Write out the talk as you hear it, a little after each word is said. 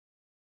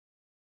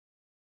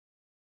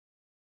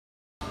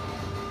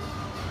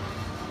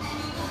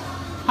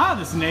Hi,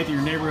 this is Nathan,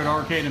 your neighborhood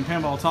arcade and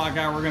pinball talk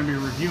guy. We're going to be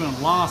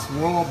reviewing Lost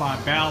World by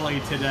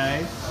Bally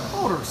today.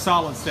 Older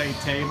solid state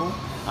table.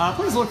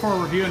 Please look for a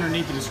review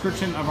underneath the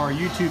description of our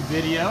YouTube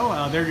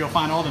video. There you'll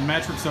find all the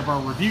metrics of our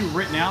review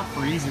written out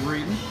for easy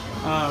reading.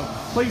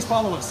 Please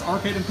follow us,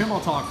 Arcade and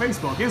Pinball Talk,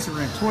 Facebook,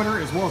 Instagram, Twitter,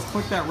 as well as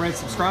click that red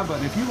subscribe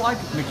button. If you like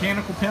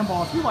mechanical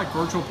pinball, if you like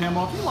virtual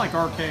pinball, if you like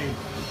arcade,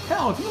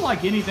 hell, if you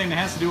like anything that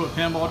has to do with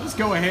pinball, just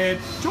go ahead,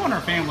 join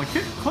our family,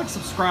 click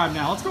subscribe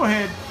now. Let's go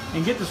ahead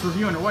and get this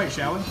review underway,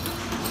 shall we?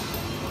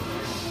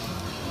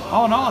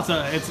 All in all,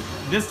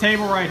 this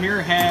table right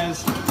here has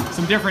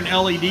some different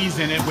LEDs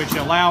in it which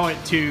allow it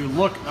to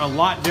look a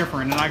lot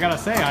different. And I gotta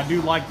say, I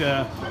do like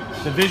the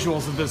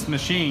visuals of this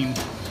machine,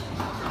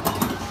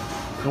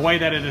 the way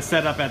that it is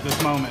set up at this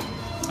moment.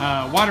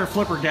 Wider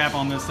flipper gap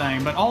on this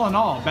thing, but all in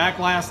all, back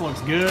glass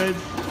looks good.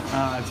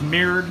 It's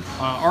mirrored.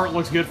 Art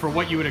looks good for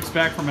what you would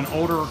expect from an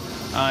older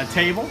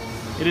table.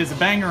 It is a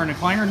banger and a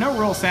clanger. No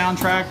real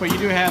soundtrack, but you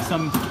do have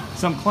some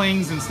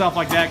clings and stuff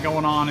like that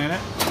going on in it.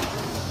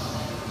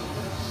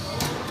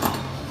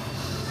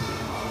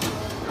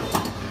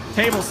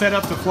 Table set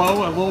up to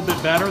flow a little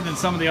bit better than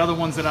some of the other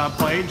ones that I've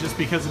played, just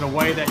because of the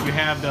way that you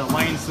have the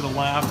lanes to the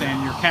left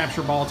and your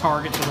capture ball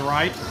target to the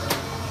right.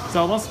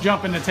 So let's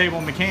jump into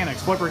table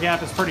mechanics. Flipper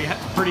gap is pretty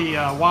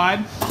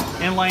wide.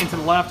 In lane to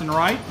the left and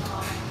right.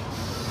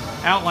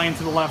 Out lane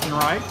to the left and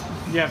right.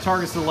 You have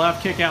targets to the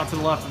left, kick out to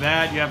the left of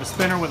that. You have a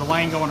spinner with a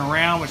lane going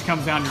around, which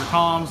comes down to your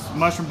columns.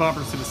 Mushroom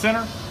bumpers to the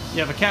center. You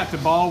have a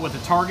captive ball with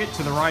a target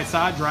to the right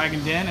side, dragging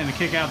in, and a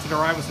kick out to the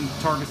right with some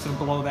targets to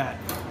below that.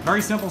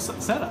 Very simple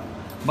setup,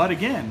 but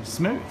again,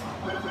 smooth.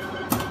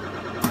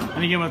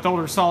 And again, with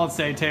older solid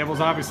state tables,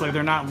 obviously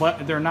they're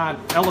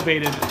not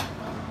elevated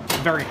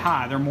very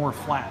high, they're more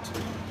flat.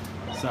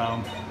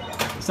 So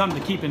something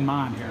to keep in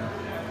mind here.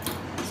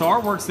 So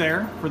artwork's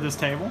there for this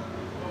table.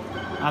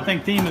 I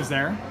think theme is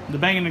there. The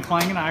banging and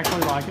clanging, I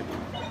actually like it.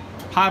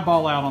 High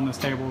ball out on this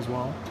table as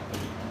well.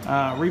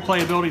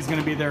 Replayability is going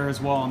to be there as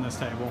well on this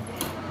table.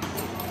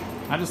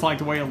 I just like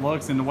the way it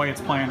looks and the way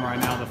it's playing right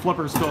now. The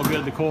flipper's still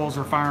good, the coils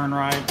are firing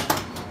right.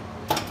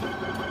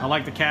 I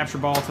like the capture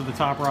ball to the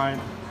top right.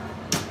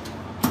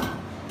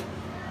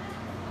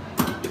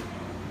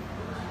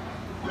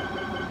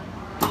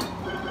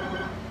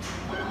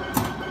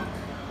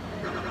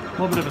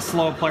 A little bit of a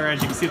slow player, as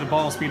you can see the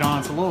ball speed on,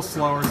 it's a little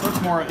slower,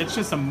 so it's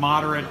just a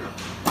moderate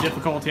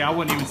difficulty. I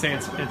wouldn't even say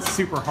it's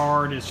super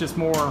hard. It's just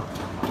more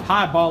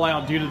high ball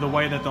out due to the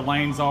way that the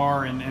lanes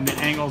are and the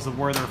angles of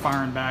where they're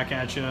firing back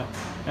at you.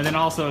 And then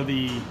also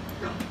the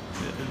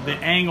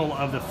angle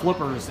of the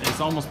flippers is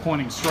almost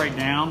pointing straight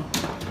down.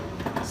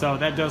 So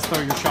that does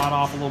throw your shot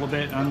off a little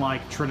bit,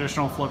 unlike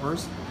traditional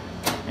flippers.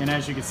 And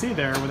as you can see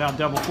there, without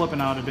double flipping,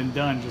 I would have been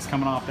done just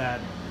coming off that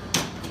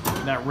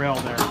rail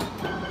there.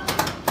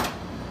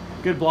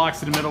 Good blocks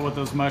to the middle with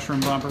those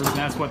mushroom bumpers, and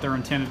that's what they're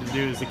intended to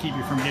do, is to keep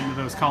you from getting to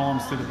those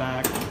columns to the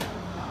back.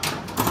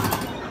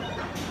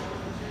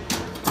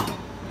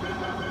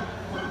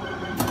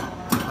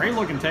 Great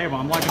looking table.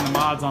 I'm liking the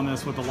mods on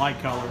this with the light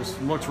colors.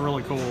 It looks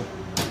really cool.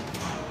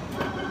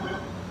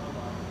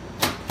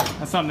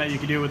 That's something that you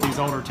can do with these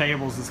older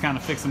tables, is kind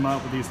of fix them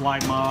up with these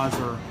light mods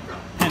or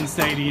pin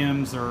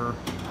stadiums or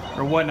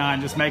whatnot,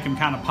 and just make them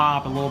kind of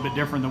pop a little bit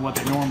different than what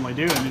they normally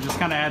do, and it just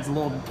kind of adds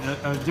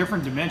a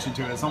different dimension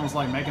to it. It's almost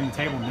like making the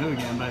table new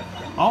again. But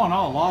all in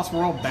all, Lost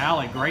World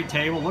Bally, great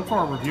table. Look for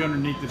our review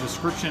underneath the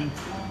description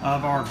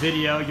of our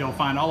video. You'll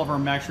find all of our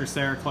metrics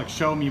there. Click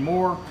Show Me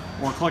More,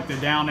 or click the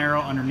down arrow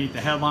underneath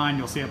the headline.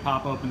 You'll see it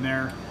pop open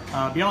there.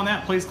 Beyond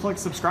that, please click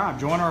subscribe.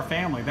 Join our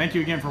family. Thank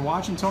you again for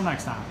watching. Until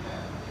next time.